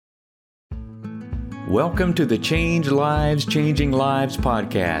Welcome to the Change Lives, Changing Lives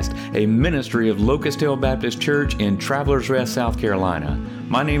podcast, a ministry of Locust Hill Baptist Church in Travelers Rest, South Carolina.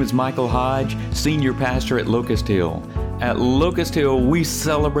 My name is Michael Hodge, Senior Pastor at Locust Hill. At Locust Hill, we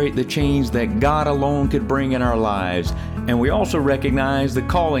celebrate the change that God alone could bring in our lives, and we also recognize the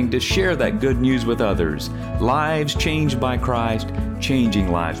calling to share that good news with others. Lives changed by Christ,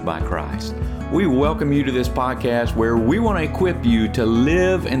 changing lives by Christ. We welcome you to this podcast where we want to equip you to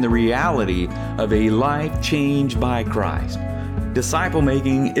live in the reality of a life changed by Christ. Disciple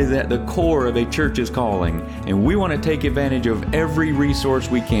making is at the core of a church's calling, and we want to take advantage of every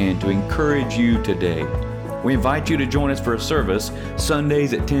resource we can to encourage you today. We invite you to join us for a service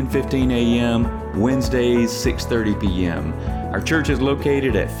Sundays at 10:15 a.m., Wednesdays 6:30 p.m. Our church is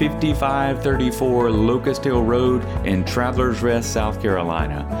located at 5534 Locust Hill Road in Travelers Rest, South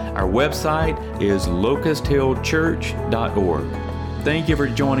Carolina. Our website is locusthillchurch.org. Thank you for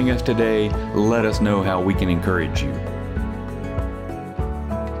joining us today. Let us know how we can encourage you.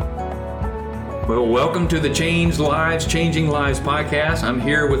 Well, welcome to the Change Lives, Changing Lives podcast. I'm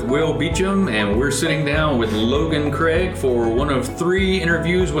here with Will Beecham, and we're sitting down with Logan Craig for one of 3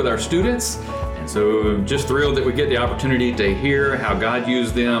 interviews with our students. And so just thrilled that we get the opportunity to hear how God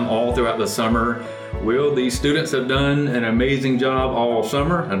used them all throughout the summer. Will, these students have done an amazing job all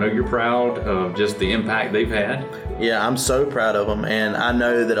summer. I know you're proud of just the impact they've had. Yeah, I'm so proud of them, and I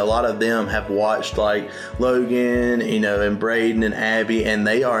know that a lot of them have watched like Logan, and Braden and Abby, and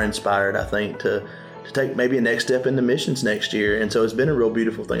they are inspired, I think, to take maybe a next step into missions next year. And so it's been a real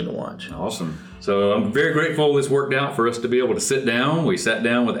beautiful thing to watch. Awesome. So I'm very grateful this worked out for us to be able to sit down. We sat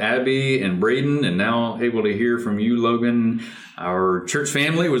down with Abby and Braden, and now able to hear from you, Logan. Our church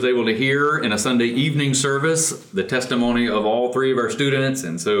family was able to hear in a Sunday evening service the testimony of all 3 of our students.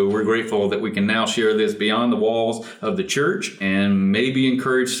 And so we're grateful that we can now share this beyond the walls of the church and maybe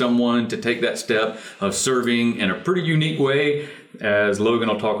encourage someone to take that step of serving in a pretty unique way, as Logan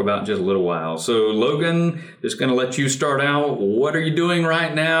will talk about in just a little while. So Logan, just going to let you start out. What are you doing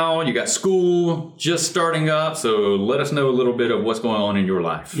right now? You got school just starting up, so let us know a little bit of what's going on in your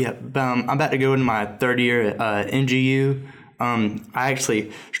life. Yep, I'm about to go into my 3rd year at NGU. I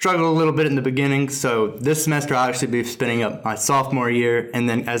actually struggled a little bit in the beginning, so this semester I'll actually be spending up my sophomore year, and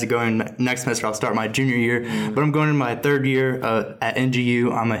then as I go in next semester I'll start my junior year. But I'm going into my 3rd year at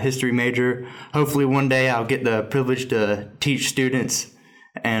NGU. I'm a history major. Hopefully one day I'll get the privilege to teach students,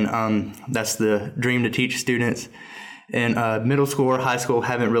 and that's the dream, to teach students. In middle school or high school,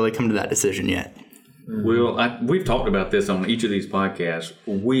 haven't really come to that decision yet. Well, we've talked about this on each of these podcasts.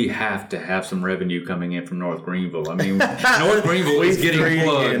 We have to have some revenue coming in from North Greenville. I mean, North Greenville is getting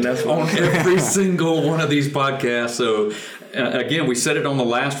plugged on every single one of these podcasts. So, again, we said it on the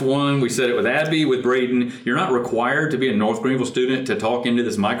last one. We said it with Abby, with Braden. You're not required to be a North Greenville student to talk into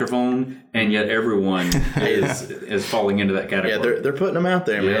this microphone, and yet everyone is falling into that category. Yeah, they're putting them out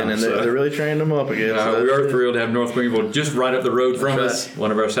there, man, and they're really training them up again. We are thrilled to have North Greenville just right up the road from us,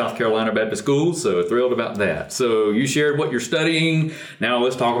 one of our South Carolina Baptist schools, so thrilled about that. So you shared what you're studying. Now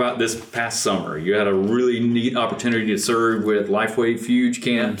let's talk about this past summer. You had a really neat opportunity to serve with LifeWay Fuge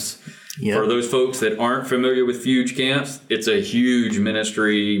Camps. Yep. For those folks that aren't familiar with Fuge Camps, it's a huge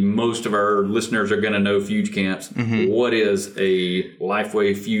ministry. Most of our listeners are going to know Fuge Camps. Mm-hmm. What is a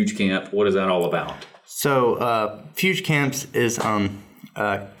LifeWay Fuge Camp? What is that all about? So Fuge Camps is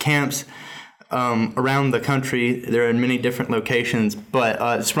camps around the country. They're in many different locations, but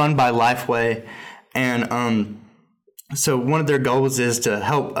it's run by LifeWay. And so one of their goals is to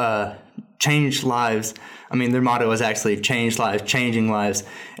help change lives. I mean, their motto is actually change lives, changing lives.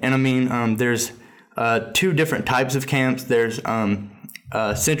 And I mean, there's 2 different types of camps. There's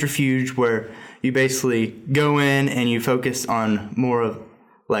centrifuge, where you basically go in and you focus on more of,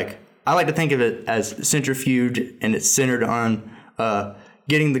 like, I like to think of it as centrifuge, and it's centered on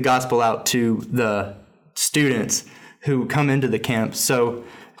getting the gospel out to the students who come into the camp. So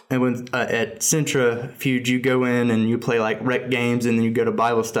and when at centrifuge, you go in and you play like rec games, and then you go to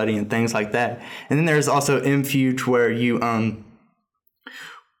Bible study and things like that. And then there's also mfuge, where you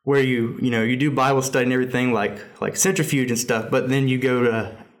do Bible study and everything like centrifuge and stuff. But then you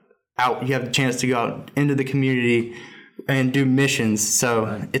go out. You have the chance to go out into the community and do missions.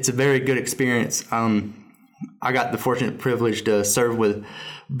 So It's a very good experience. I got the fortunate privilege to serve with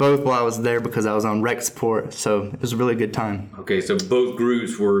both while I was there because I was on rec support, so it was a really good time. Okay, so both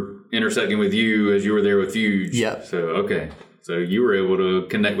groups were intersecting with you as you were there with Fuge. Yep. So you were able to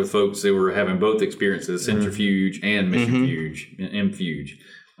connect with folks that were having both experiences, centrifuge and mission fuge, mfuge.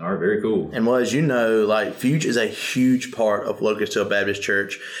 All right, very cool. And well, as you know, like Fuge is a huge part of Locust Hill Baptist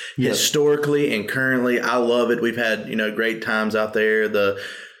Church. Yep. Historically and currently, I love it. We've had, great times out there. The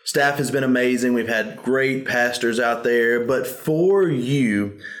staff has been amazing. We've had great pastors out there. But for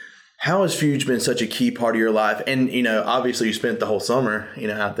you, how has Fuge been such a key part of your life? And, obviously you spent the whole summer,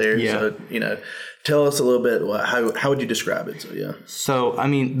 out there. Yeah. So, tell us a little bit, how would you describe it? So, yeah. So,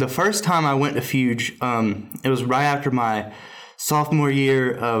 the first time I went to Fuge, it was right after my sophomore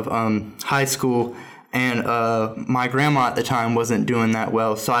year of high school. And my grandma at the time wasn't doing that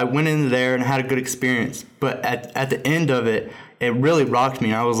well. So I went in there and had a good experience. But at the end of it, it really rocked me.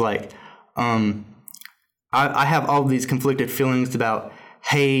 And I was like, I have all these conflicted feelings about,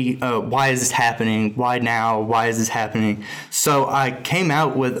 hey, why is this happening? Why now? Why is this happening? So I came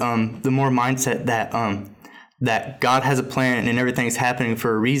out with the more mindset that God has a plan and everything's happening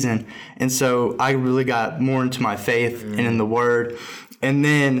for a reason. And so I really got more into my faith and in the Word. And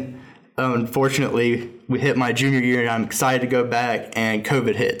then unfortunately, we hit my junior year, and I'm excited to go back, and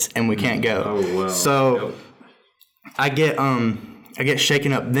COVID hits, and we can't go. Oh, wow. So I get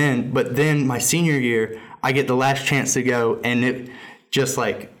shaken up then, but then my senior year, I get the last chance to go, and it just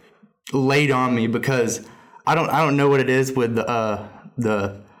like laid on me because I don't know what it is with the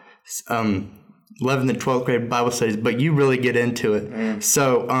 11th and 12th grade Bible studies, but you really get into it.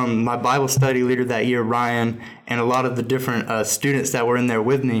 So my Bible study leader that year, Ryan, and a lot of the different students that were in there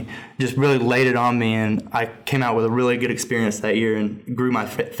with me just really laid it on me, and I came out with a really good experience that year and grew my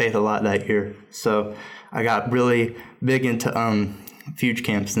faith a lot that year. So I got really big into Fuge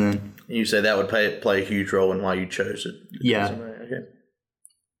Camps then. You say that would play a huge role in why you chose it. Yeah. Okay.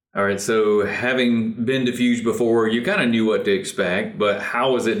 All right, so having been to Fuge before, you kind of knew what to expect, but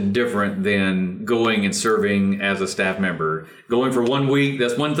how is it different than going and serving as a staff member? Going for 1 week,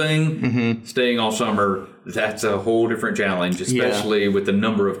 that's one thing. Staying all summer, that's a whole different challenge, especially with the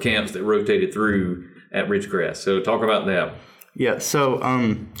number of camps that rotated through at Ridgecrest. So talk about that. Yeah, so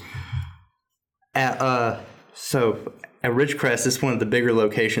at Ridgecrest, it's one of the bigger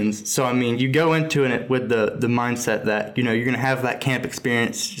locations. So, you go into it with the mindset that, you're going to have that camp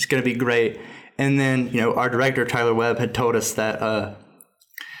experience. It's going to be great. And then, our director, Tyler Webb, had told us that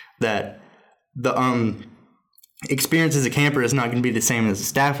that the experience as a camper is not going to be the same as a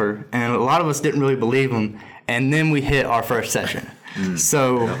staffer. And a lot of us didn't really believe him. And then we hit our first session.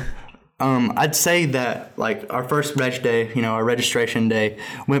 So I'd say that, like, our first reg day, our registration day,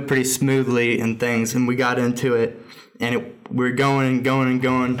 went pretty smoothly and things. And we got into it. And we're going and going and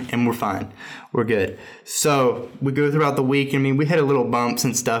going, and we're fine. We're good. So we go throughout the week. We hit a little bumps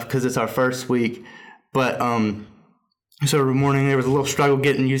and stuff because it's our first week. But so every morning there was a little struggle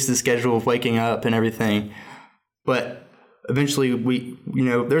getting used to the schedule of waking up and everything. But eventually we,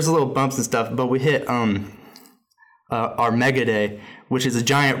 there's a little bumps and stuff. But we hit our Mega Day, which is a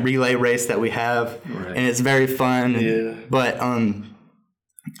giant relay race that we have, and it's very fun. Yeah. But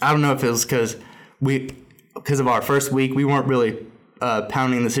I don't know if it was because of our first week, we weren't really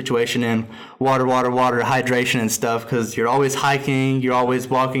pounding the situation in water, hydration and stuff, because you're always hiking, you're always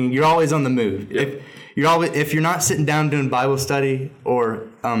walking, you're always on the move. Yep. If you're not sitting down doing Bible study or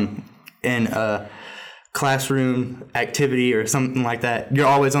in a classroom activity or something like that, you're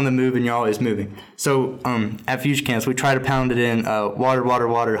always on the move and you're always moving. So at Fuge Camps, we try to pound it in water,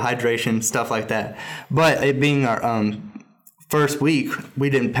 hydration, stuff like that. But it being our first week, we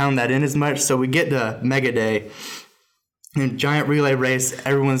didn't pound that in as much, so we get to Mega Day, and giant relay race,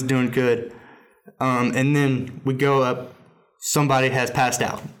 everyone's doing good, and then we go up, somebody has passed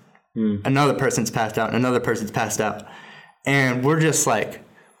out, another person's passed out, and we're just like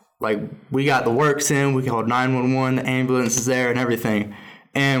we got the works in, we called 911, the ambulance is there and everything,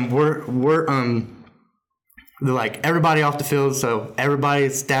 and we're they're like, everybody off the field, so everybody,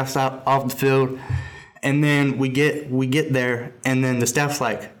 staff's out off the field. And then we get there, and then the staff's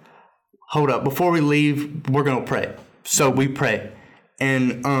like, hold up, before we leave, we're going to pray. So we pray.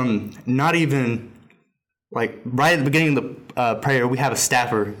 And not even, like, right at the beginning of the prayer, we have a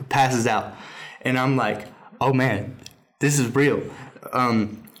staffer who passes out. And I'm like, oh, man, this is real.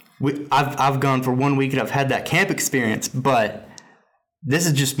 I've gone for 1 week, and I've had that camp experience, but this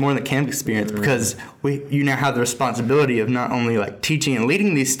is just more than a camp experience because you now have the responsibility of not only, like, teaching and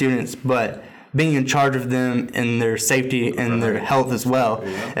leading these students, but being in charge of them and their safety and their health as well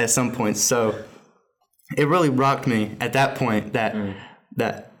at some point. So it really rocked me at that point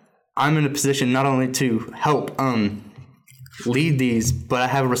that I'm in a position not only to help lead these, but I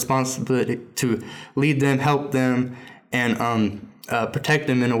have a responsibility to lead them, help them, and protect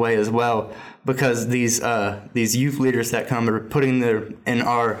them in a way as well. Because these youth leaders that come are putting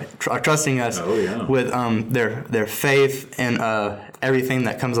are trusting us with their faith and everything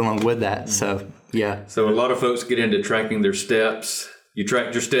that comes along with that. So yeah. So a lot of folks get into tracking their steps. You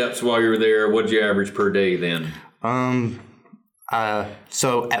tracked your steps while you were there. What did you average per day then?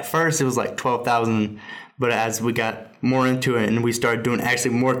 So at first it was like 12,000, but as we got more into it and we started doing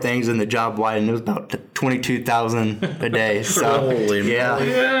actually more things in the job widened, it was about 22,000 a day. So Holy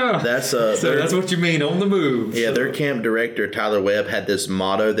Yeah. that's that's what you mean, on the move. Yeah, their camp director, Tyler Webb, had this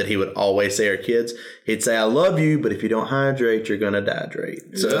motto that he would always say to our kids. He'd say, I love you, but if you don't hydrate, you're going to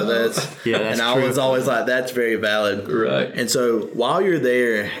dehydrate. So that's and I was always like, that's very valid. Right. And so while you're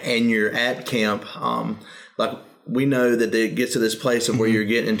there and you're at camp, like we know that it gets to this place of where you're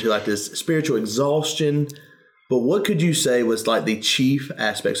getting into like this spiritual exhaustion. But what could you say was like the chief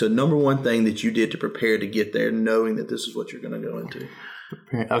aspect? So number one thing that you did to prepare to get there, knowing that this is what you're going to go into.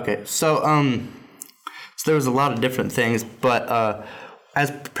 Okay. So there was a lot of different things, but as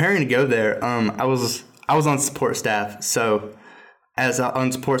preparing to go there, I was on support staff. So as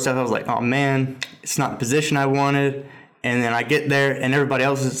on support staff, I was like, oh man, it's not the position I wanted. And then I get there and everybody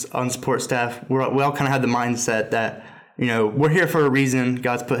else is on support staff. We all kind of had the mindset that, we're here for a reason.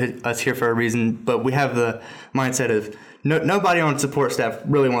 God's put us here for a reason, but we have the mindset of nobody on support staff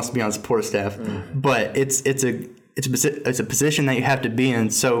really wants to be on support staff, but it's a position that you have to be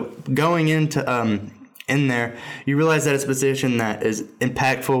in. So going into in there, you realize that it's a position that is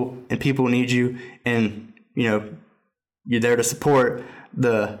impactful and people need you, and you're there to support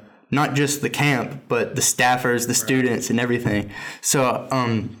not just the camp, but the staffers, the students, and everything. So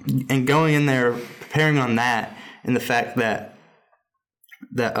and going in there, preparing on that, and the fact that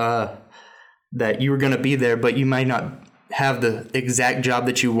you were going to be there, but you might not have the exact job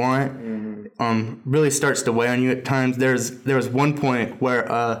that you want, really starts to weigh on you at times. There was one point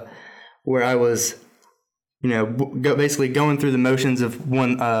where I was, basically going through the motions of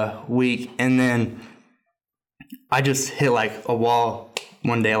one week, and then I just hit like a wall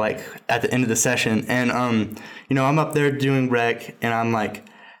one day, like at the end of the session, and I'm up there doing rec, and I'm like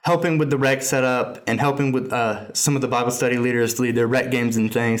helping with the rec setup and helping with some of the Bible study leaders lead their rec games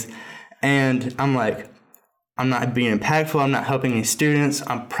and things. And I'm like, I'm not being impactful. I'm not helping any students.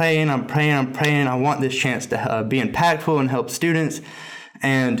 I'm praying. I want this chance to be impactful and help students.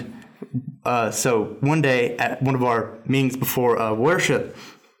 And so one day at one of our meetings before worship,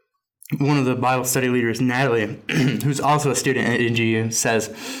 one of the Bible study leaders, Natalie, who's also a student at NGU,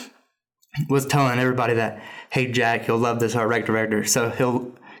 was telling everybody that, hey, Jack, you'll love this, our rec director. So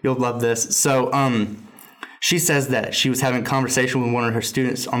you'll love this. So she says that she was having a conversation with one of her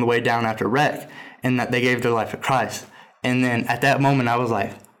students on the way down after rec, and that they gave their life to Christ. And then at that moment, I was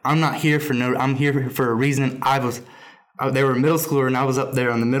like, I'm here for a reason. They were a middle schooler, and I was up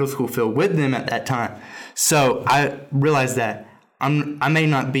there on the middle school field with them at that time. So I realized that I may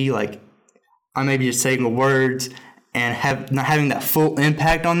not be like, I may be just saying the words and not having that full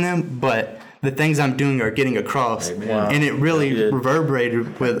impact on them, but the things I'm doing are getting across. Wow. And it really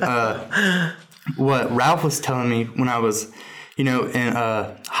reverberated with what Ralph was telling me when I was, in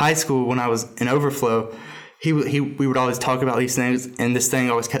high school, when I was in Overflow. We would always talk about these things, and this thing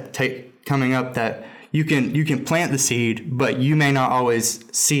always kept coming up that you can plant the seed, but you may not always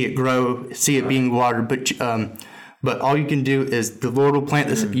see it grow, see it being watered, but all you can do is the Lord will plant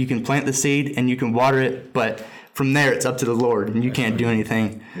this. You can plant the seed and you can water it, but from there it's up to the Lord, and you can't do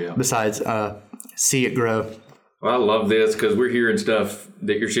anything besides see it grow. Well, I love this because we're hearing stuff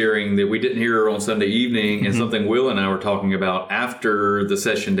that you're sharing that we didn't hear on Sunday evening, and something Will and I were talking about after the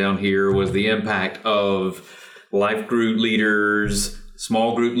session down here was the impact of life group leaders,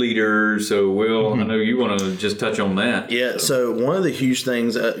 small group leaders. So, Will, I know you want to just touch on that. Yeah, so one of the huge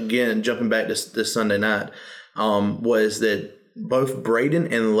things, again, jumping back to this Sunday night, was that both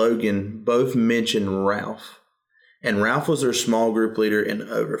Braden and Logan both mentioned Ralph. And Ralph was their small group leader in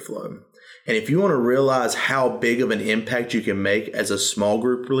Overflow. And if you want to realize how big of an impact you can make as a small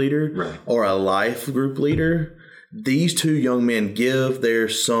group leader or a life group leader, these two young men give their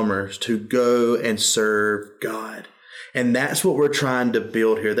summers to go and serve God. And that's what we're trying to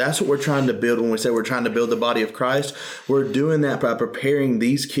build here. That's what we're trying to build when we say we're trying to build the body of Christ. We're doing that by preparing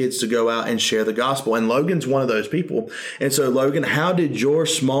these kids to go out and share the gospel. And Logan's one of those people. And so, Logan, how did your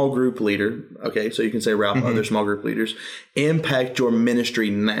small group leader, okay, so you can say Ralph, other small group leaders, impact your ministry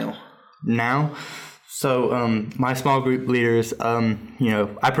now? So my small group leaders,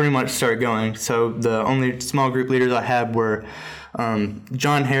 I pretty much started going. So the only small group leaders I had were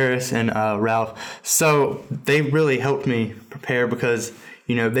John Harris and Ralph. So they really helped me prepare because,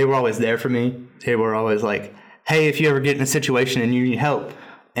 they were always there for me. They were always like, hey, if you ever get in a situation and you need help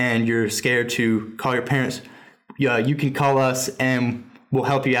and you're scared to call your parents, you can call us and we'll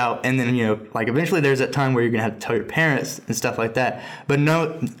help you out. And then, eventually there's that time where you're going to have to tell your parents and stuff like that. But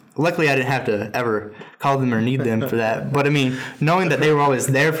luckily I didn't have to ever call them or need them for that. But I mean, knowing that they were always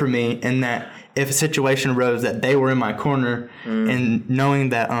there for me and that if a situation arose, that they were in my corner, and knowing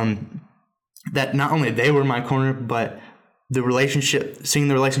that that not only they were in my corner, but seeing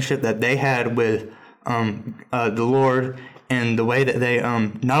the relationship that they had with the Lord, and the way that they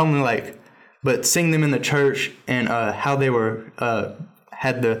not only but seeing them in the church, and how they were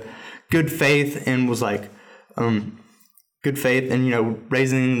had the good faith, and was good faith, and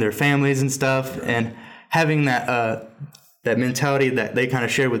raising their families and stuff, and having that mentality that they kind of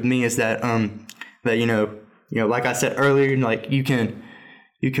shared with me, is that like I said earlier, you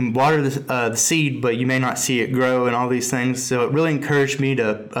can water the seed, but you may not see it grow, and all these things. So it really encouraged me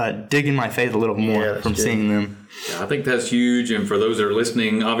to dig in my faith a little more from seeing them. Yeah, I think that's huge. And for those that are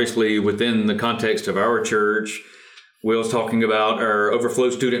listening, obviously within the context of our church, Will's talking about our overflow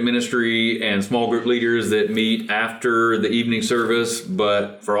student ministry and small group leaders that meet after the evening service.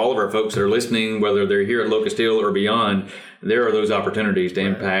 But for all of our folks that are listening, whether they're here at Locust Hill or beyond, there are those opportunities to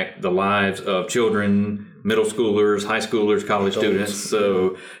impact the lives of children, middle schoolers, high schoolers, college students.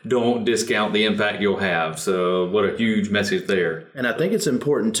 So don't discount the impact you'll have. So what a huge message there. And I think it's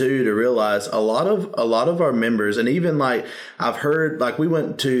important too to realize a lot of our members, and even I've heard, we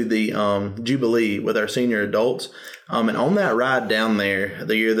went to the Jubilee with our senior adults. And on that ride down there,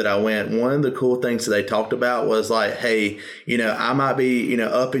 the year that I went, one of the cool things that they talked about was hey, I might be,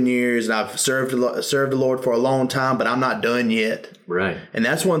 up in years, and I've served the Lord for a long time, but I'm not done yet. Right. And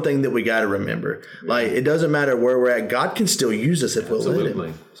that's one thing that we got to remember. It doesn't matter where we're at. God can still use us if we'll let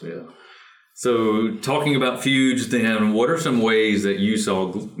Him. Yeah. So talking about Fuge, then, what are some ways that you saw,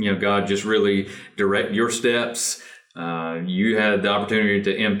 God just really direct your steps? You had the opportunity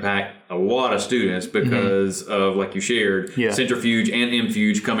to impact a lot of students because of, like you shared, Centrifuge and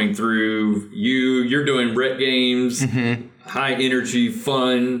Infuge coming through. You're doing Brett games, high energy,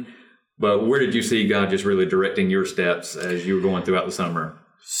 fun. But where did you see God just really directing your steps as you were going throughout the summer?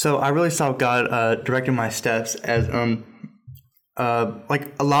 So I really saw God directing my steps as a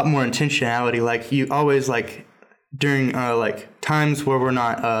lot more intentionality. You always during times where we're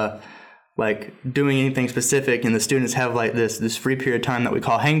not doing anything specific, and the students have this free period of time that we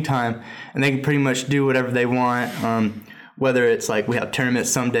call hang time, and they can pretty much do whatever they want. Whether it's we have tournaments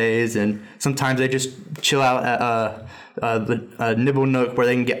some days, and sometimes they just chill out at the Nibble Nook where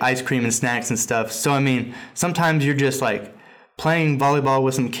they can get ice cream and snacks and stuff. So sometimes you're just playing volleyball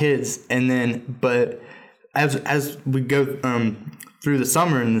with some kids, and then but as we go through the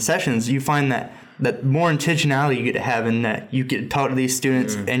summer and the sessions, you find that more intentionality you get to have, and that you get to talk to these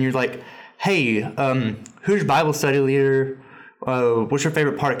students, and you're hey, who's your Bible study leader? What's your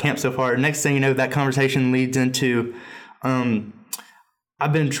favorite part of camp so far? Next thing you know, that conversation leads into,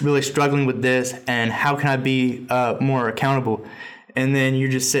 I've been really struggling with this, and how can I be more accountable? And then you're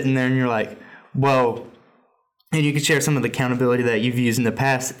just sitting there, and you're well, and you can share some of the accountability that you've used in the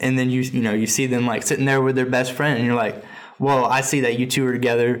past, and then you see them sitting there with their best friend, and you're well, I see that you two are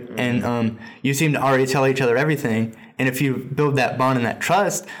together, and you seem to already tell each other everything. And if you build that bond and that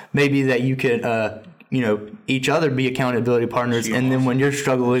trust, maybe that you could, each other be accountability partners. And then when you're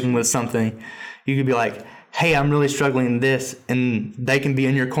struggling with something, you could be hey, I'm really struggling in this, and they can be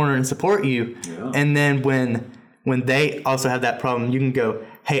in your corner and support you. Yeah. And then when they also have that problem, you can go,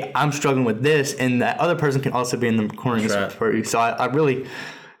 hey, I'm struggling with this, and that other person can also be in the corner and support you. So I really,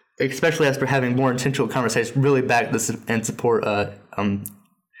 especially as for having more intentional conversations, really back this and support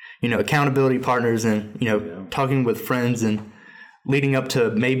accountability partners, and talking with friends, and leading up to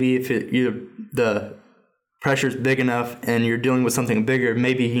maybe if the pressure's big enough and you're dealing with something bigger,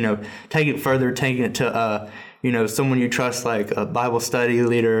 maybe taking it to someone you trust, like a Bible study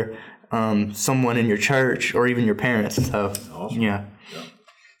leader, someone in your church, or even your parents. So awesome. Yeah.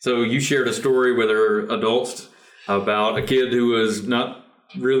 So you shared a story with our adults about a kid who was not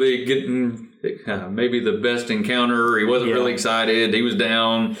really getting maybe the best encounter. He wasn't really excited. He was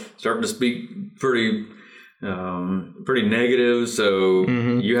down, starting to speak pretty negative. So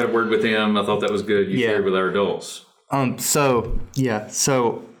you had a word with him. I thought that was good. You shared with our adults. So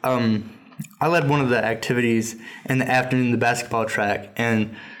I led one of the activities in the afternoon, the basketball track,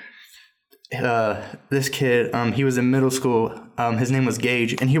 and this kid, he was in middle school. His name was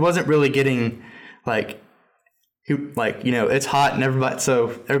Gage, and he wasn't really getting it's hot and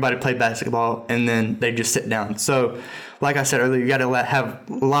everybody played basketball, and then they just sit down. So like I said earlier, you got to have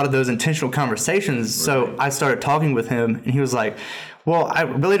a lot of those intentional conversations. Right. So I started talking with him, and he was like, well, I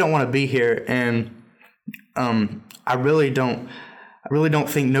really don't want to be here, and I really don't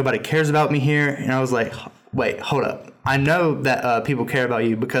think nobody cares about me here. And I was like, wait, hold up. I know that people care about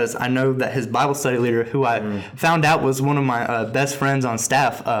you because I know that his Bible study leader, who I found out was one of my best friends on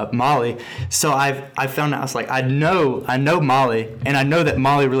staff, Molly. So I found out, I was like, I know Molly, and I know that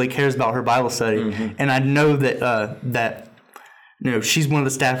Molly really cares about her Bible study, and I know that she's one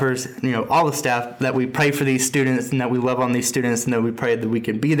of the staffers, all the staff, that we pray for these students and that we love on these students and that we pray that we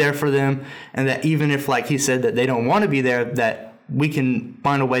can be there for them, and that even if, like he said, that they don't want to be there, that we can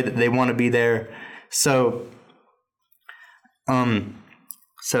find a way that they want to be there. So I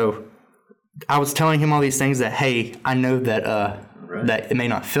was telling him all these things that, hey, I know that that it may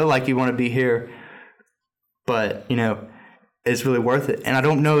not feel like you want to be here, but it's really worth it. And I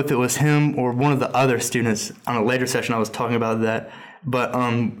don't know if it was him or one of the other students on a later session I was talking about that, but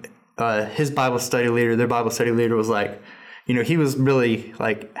his Bible study leader, their Bible study leader, was like, he was really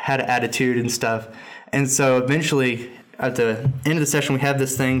like had an attitude and stuff. And so eventually at the end of the session, we have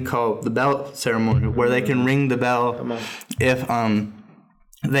this thing called the bell ceremony, where they can ring the bell if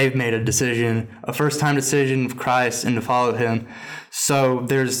they've made a decision, a first-time decision of Christ and to follow him. So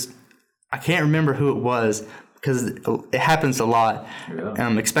I can't remember who it was, because it happens a lot,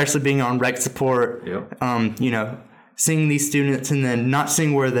 especially being on rec support, seeing these students and then not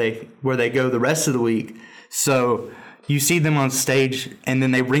seeing where they go the rest of the week. So you see them on stage and then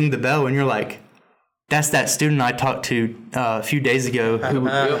they ring the bell and you're like, that's that student I talked to a few days ago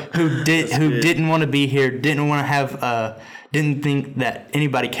who didn't want to be here, didn't want to have, didn't think that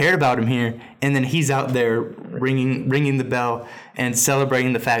anybody cared about him here, and then he's out there ringing the bell and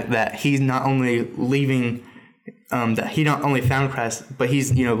celebrating the fact that he's not only leaving, that he not only found Christ, but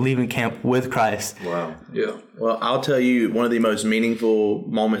he's leaving camp with Christ. Wow. Yeah. Well, I'll tell you, one of the most meaningful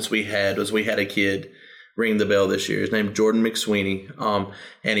moments we had was we had a kid ring the bell this year. His name's Jordan McSweeney.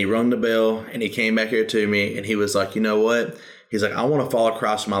 And he rung the bell and he came back here to me and he was like, you know what? He's like, I want to follow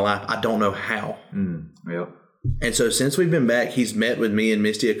Christ in my life. I don't know how. And so since we've been back, he's met with me and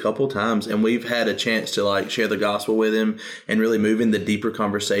Misty a couple times, and we've had a chance to share the gospel with him and really move into deeper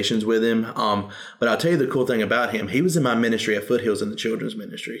conversations with him. But I'll tell you the cool thing about him. He was in my ministry at Foothills in the children's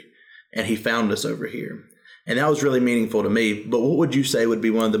ministry, and he found us over here. And that was really meaningful to me. But what would you say would be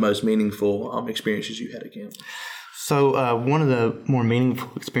one of the most meaningful experiences you had at camp? So one of the more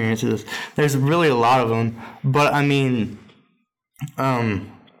meaningful experiences, there's really a lot of them, but I mean,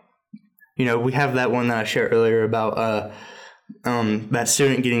 we have that one that I shared earlier about that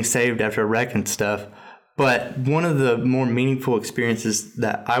student getting saved after a wreck and stuff. But one of the more meaningful experiences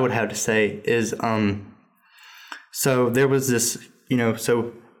that I would have to say is, so there was this,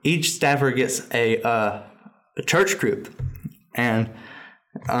 so each staffer gets a church group, and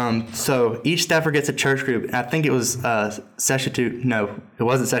so each staffer gets a church group. And I think it was session 2. No, it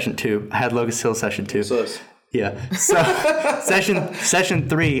wasn't session 2. I had Locust Hill session 2. Yeah. So session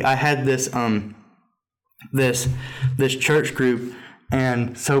 3, I had this this church group,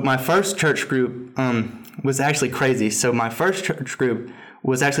 and so my first church group was actually crazy. So my first church group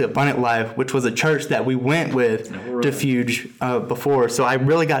was actually Abundant Life, which was a church that we went with to Fuge before. So I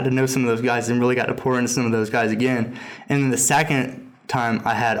really got to know some of those guys and really got to pour into some of those guys again. And then the second time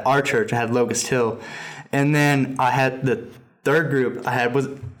I had our church, I had Locust Hill, and then I had the third group I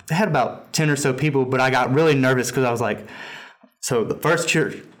had about 10 or so people, but I got really nervous because I was like, so the first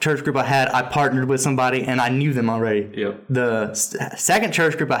church group I had, I partnered with somebody and I knew them already. Yep. The second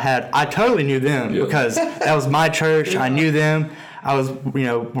church group I had, I totally knew them because that was my church. I knew them. I was,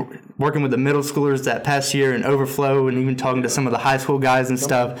 working with the middle schoolers that past year in Overflow and even talking to some of the high school guys and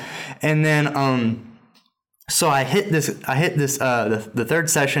stuff. And then, so I hit this, the third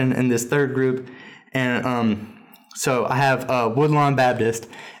session in this third group, and so I have Woodlawn Baptist,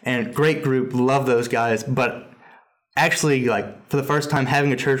 and great group, love those guys, but actually, for the first time,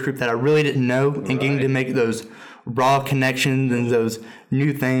 having a church group that I really didn't know and getting to make those raw connections and those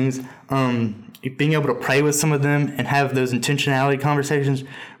new things, being able to pray with some of them and have those intentionality conversations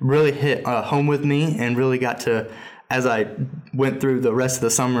really hit home with me, and really got to, as I went through the rest of the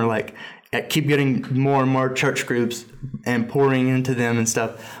summer, I keep getting more and more church groups and pouring into them and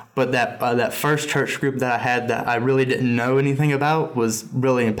stuff. But that first church group that I had that I really didn't know anything about was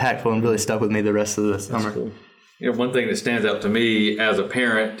really impactful and really stuck with me the rest of the summer. That's cool. One thing that stands out to me as a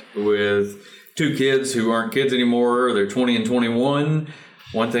parent with 2 kids who aren't kids anymore, they're 20 and 21.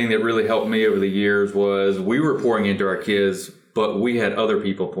 One thing that really helped me over the years was we were pouring into our kids, but we had other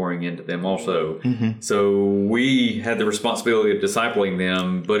people pouring into them also. Mm-hmm. So we had the responsibility of discipling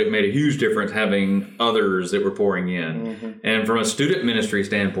them, but it made a huge difference having others that were pouring in. Mm-hmm. And from a student ministry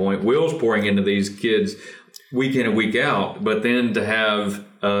standpoint, Will's pouring into these kids week in and week out, but then to have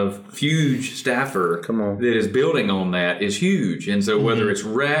a Fuge staffer that is building on that is huge. And so whether it's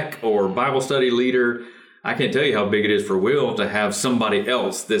rec or Bible study leader, I can't tell you how big it is for Will to have somebody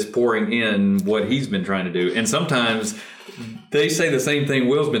else that's pouring in what he's been trying to do. And sometimes they say the same thing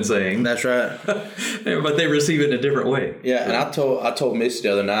Will's been saying. That's right. But they receive it in a different way. Yeah, and I told Missy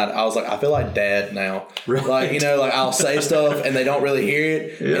the other night, I was like, I feel like Dad now. Right. Like, like I'll say stuff and they don't really hear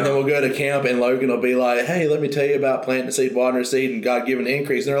it. Yeah. And then we'll go to camp and Logan will be like, hey, let me tell you about planting a seed, watering a seed, and God giving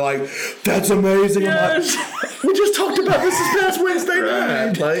increase. And they're like, that's amazing. Yes. I'm like, we just talked about this past Wednesday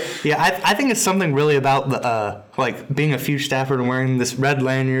night. Like, yeah, I think it's something really about the like being a Fuge staffer and wearing this red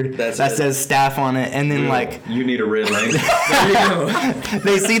lanyard that says staff on it, and then you need a red lanyard. There you go.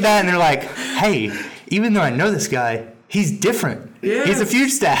 They see that and they're like, hey, even though I know this guy, he's different. Yes. He's a Fuge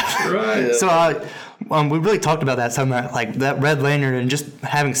staff. Right. So we really talked about that something like that red lanyard and just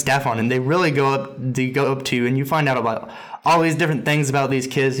having staff on, and they really go up to you, and you find out about all these different things about these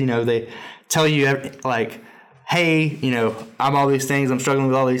kids. They tell you like, hey, I'm all these things, I'm struggling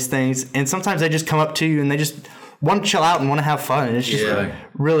with all these things, and sometimes they just come up to you and they just want to chill out and want to have fun. And it's just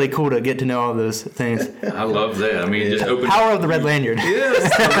really cool to get to know all those things. I love that. I mean, just open power of the red lanyard.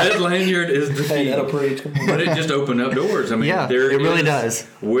 Yes, the red lanyard is the key. Hey, that'll preach. But it just opened up doors. I mean, it really does.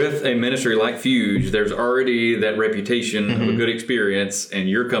 With a ministry like Fuge, there's already that reputation of a good experience, and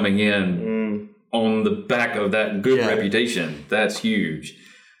you're coming in on the back of that good reputation. That's huge.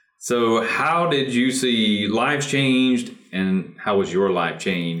 So how did you see lives changed, and how was your life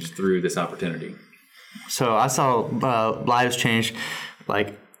changed through this opportunity? So I saw lives change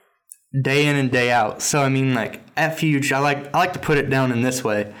like day in and day out. So I mean, like at Fuge, I like to put it down in this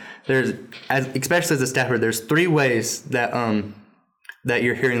way. Especially as a staffer, there's 3 ways that that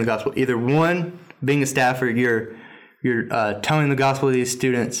you're hearing the gospel. Either 1, being a staffer, you're telling the gospel to these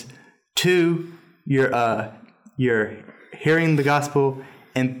students. 2, you're hearing the gospel,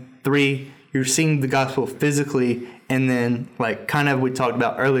 and 3, you're seeing the gospel physically. And then, like kind of we talked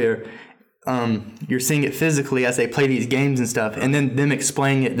about earlier, you're seeing it physically as they play these games and stuff, and then them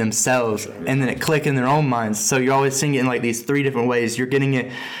explaining it themselves, and then it click in their own minds. So you're always seeing it in like these 3 different ways. You're getting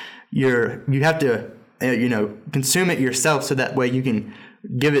it. You have to consume it yourself, so that way you can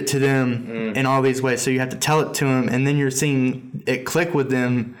give it to them in all these ways. So you have to tell it to them, and then you're seeing it click with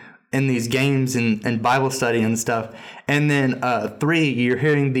them in these games and Bible study and stuff. And then 3, you're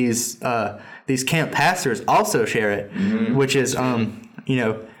hearing these camp pastors also share it, which is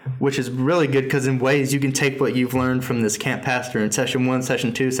which is really good, because in ways you can take what you've learned from this camp pastor in session 1,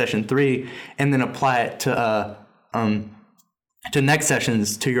 session 2, session 3, and then apply it to next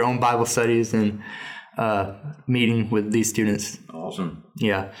sessions, to your own Bible studies and meeting with these students. Awesome.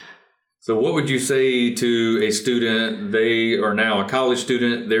 Yeah. So what would you say to a student? They are now a college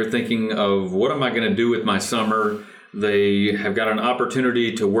student. They're thinking of, what am I going to do with my summer? They have got an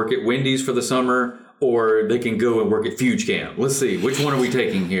opportunity to work at Wendy's for the summer, or they can go and work at Fuge Camp. Let's see, which one are we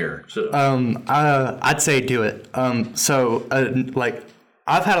taking here? So. I'd say do it. Like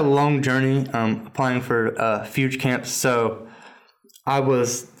I've had a long journey applying for Fuge Camps. So I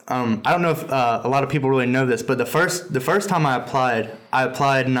was I don't know if a lot of people really know this, but the first time I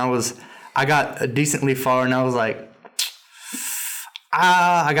applied and I got decently far, and I was like,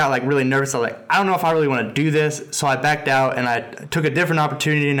 I got like really nervous. I was like, I don't know if I really want to do this. So I backed out and I took a different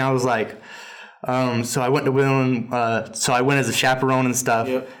opportunity, and I was like, so I went to Will, so I went as a chaperone and stuff.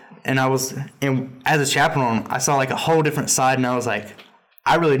 Yep. And as a chaperone, I saw like a whole different side, and I was like,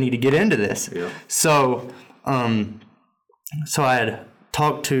 I really need to get into this. Yep. So I had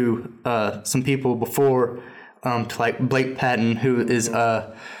talked to some people before, to like Blake Patton, who is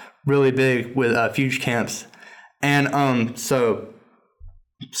really big with Fuge Camps, and so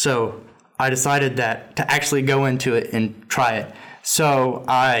I decided that to actually go into it and try it. So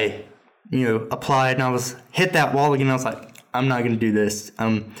I applied, and I hit that wall again. I was like, I'm not going to do this. They're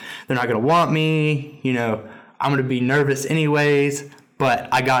not going to want me. I'm going to be nervous anyways, but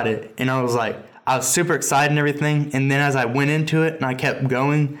I got it. And I was super excited and everything. And then as I went into it and I kept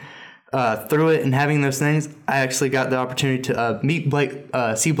going through it and having those things, I actually got the opportunity to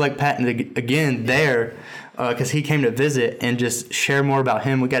see Blake Patton again there, because he came to visit, and just share more about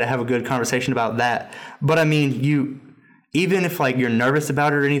him. We got to have a good conversation about that. But I mean, even if like you're nervous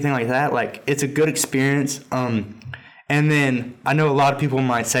about it or anything like that, like it's a good experience. And then I know a lot of people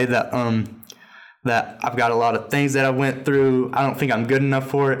might say that that I've got a lot of things that I went through. I don't think I'm good enough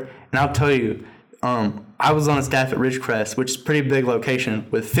for it. And I'll tell you, I was on a staff at Ridgecrest, which is a pretty big location,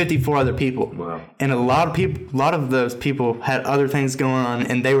 with 54 other people. Wow. And a lot of those people had other things going on,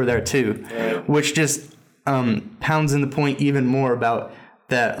 and they were there too, right. Which just pounds in the point even more about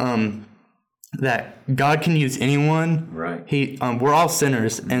that. That God can use anyone. Right. We're all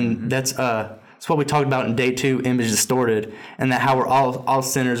sinners, and that's it's what we talked about in day 2, image distorted, and that how we're all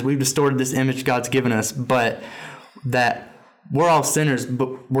sinners. We've distorted this image God's given us, but that we're all sinners,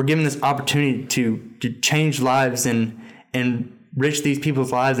 but we're given this opportunity to change lives and enrich these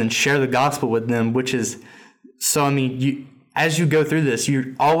people's lives and share the gospel with them, which is, so, I mean, as you go through this,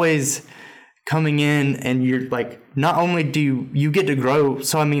 you're always coming in and you're like, not only do you get to grow,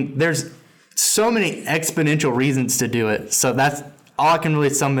 so, I mean, there's so many exponential reasons to do it. So that's all I can really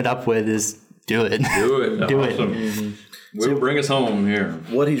sum it up with is do it. Do it. Do awesome. it. Mm-hmm. Will bring us home here.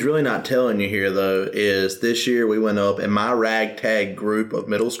 What he's really not telling you here, though, is this year we went up and my ragtag group of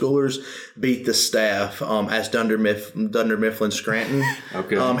middle schoolers beat the staff as Dunder Mifflin Scranton.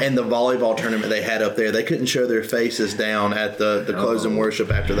 Okay. And the volleyball tournament they had up there, they couldn't show their faces down at the closing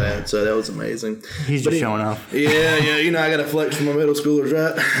worship after that. So that was amazing. He's just showing off. Yeah. You know, I got to flex for my middle schoolers,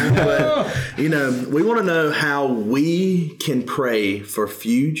 right? But, you know, we want to know how we can pray for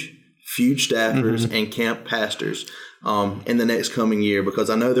Fuge staffers and camp pastors in the next coming year, because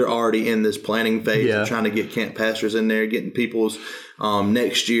I know they're already in this planning phase of trying to get camp pastors in there, getting people's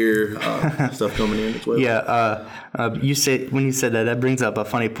next year stuff coming in as well. Yeah, when you said that brings up a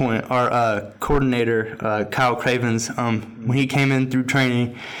funny point. Our coordinator, Kyle Cravens, when he came in through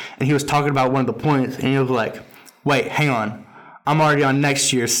training, and he was talking about one of the points, and he was like, "Wait, hang on, I'm already on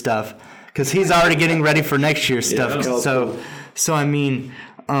next year's stuff," because he's already getting ready for next year's stuff. So I mean.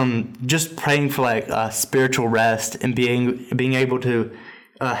 Just praying for like spiritual rest and being able to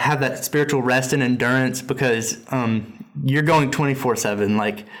have that spiritual rest and endurance, because you're going 24/7.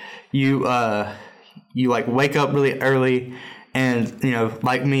 Like you like wake up really early, and you know,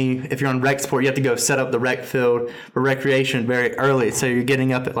 like me, if you're on rec sport, you have to go set up the rec field for recreation very early. So you're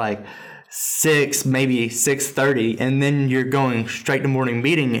getting up at like 6, maybe 6:30, and then you're going straight to morning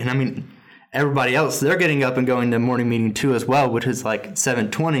meeting. And I mean, everybody else, they're getting up and going to morning meeting too as well, which is like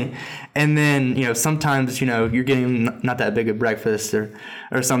 7:20. And then, you know, sometimes, you know, you're getting not that big a breakfast or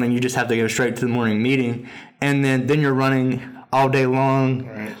something. You just have to go straight to the morning meeting. And then you're running all day long,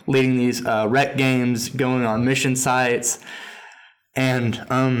 leading these rec games, going on mission sites. And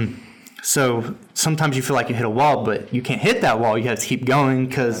so sometimes you feel like you hit a wall, but you can't hit that wall. You have to keep going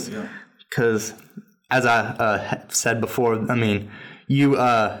because as I said before, I mean, you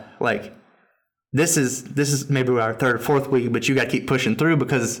This is maybe our 3rd or 4th week, but you got to keep pushing through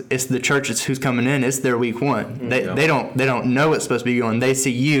because it's the churches who's coming in. It's their week 1. They don't know what's supposed to be going. They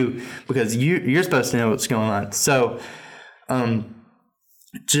see you because you're supposed to know what's going on. So,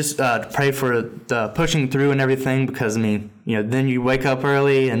 just pray for the pushing through and everything, because I mean, you know, then you wake up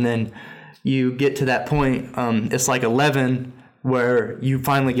early and then you get to that point. It's like 11 where you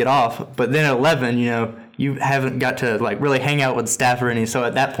finally get off, but then at 11, you know, you haven't got to like really hang out with staff or any. So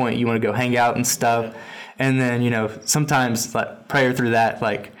at that point, you want to go hang out and stuff. And then, you know, sometimes like prayer through that,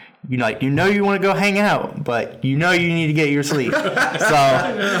 like you want to go hang out, but you know you need to get your sleep. So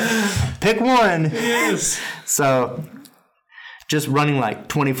pick one. Yes. So just running like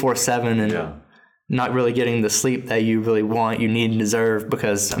 24/7 and not really getting the sleep that you really want, you need and deserve,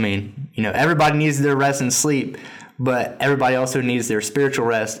 because I mean, you know, everybody needs their rest and sleep. But everybody also needs their spiritual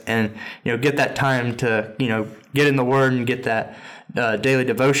rest, and you know, get that time to, you know, get in the Word and get that daily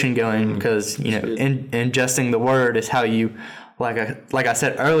devotion going, because you know, ingesting the Word is how you, like I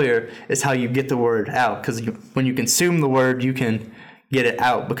said earlier, is how you get the Word out. Because when you consume the Word, you can get it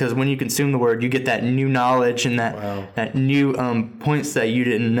out. Because when you consume the Word, you get that new knowledge and that new points that you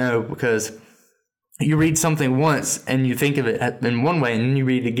didn't know. Because you read something once and you think of it in one way, and then you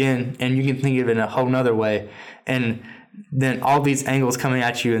read it again and you can think of it in a whole nother way. And then all these angles coming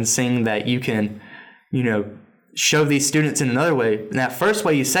at you and seeing that you can, you know, show these students in another way. And that first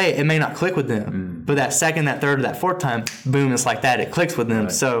way you say it may not click with them, but that second, that third, that fourth time, boom, it's like that. It clicks with them.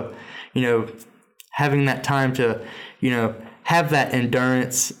 Right. So, you know, having that time to, you know, have that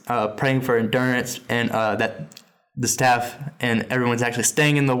endurance, praying for endurance, and that the staff and everyone's actually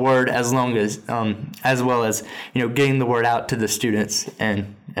staying in the Word as long as well as, you know, getting the Word out to the students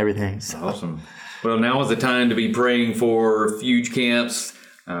and everything. So. Awesome. Well, now is the time to be praying for Fuge Camps.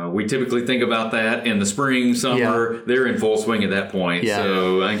 We typically think about that in the spring, summer. Yeah. They're in full swing at that point. Yeah.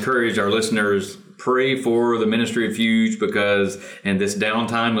 So I encourage our listeners, pray for the ministry of Fuge, because in this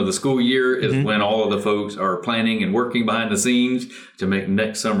downtime of the school year is when all of the folks are planning and working behind the scenes to make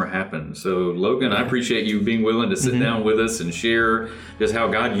next summer happen. So Logan, I appreciate you being willing to sit down with us and share just how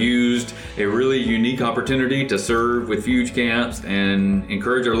God used a really unique opportunity to serve with Fuge Camps, and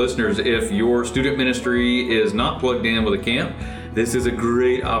encourage our listeners, if your student ministry is not plugged in with a camp, this is a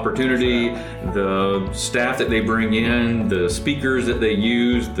great opportunity. The staff that they bring in, the speakers that they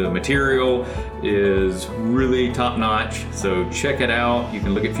use, the material is really top notch. So check it out. You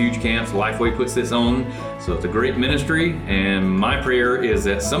can look at Fuge Camps. LifeWay puts this on. So it's a great ministry. And my prayer is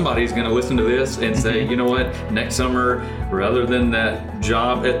that somebody's going to listen to this and say, you know what, next summer, rather than that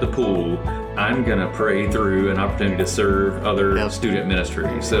job at the pool, I'm going to pray through an opportunity to serve other student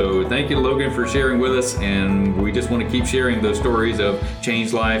ministry. So thank you, Logan, for sharing with us. And we just want to keep sharing those stories of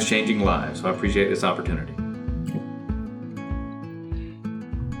changed lives, changing lives. So I appreciate this opportunity.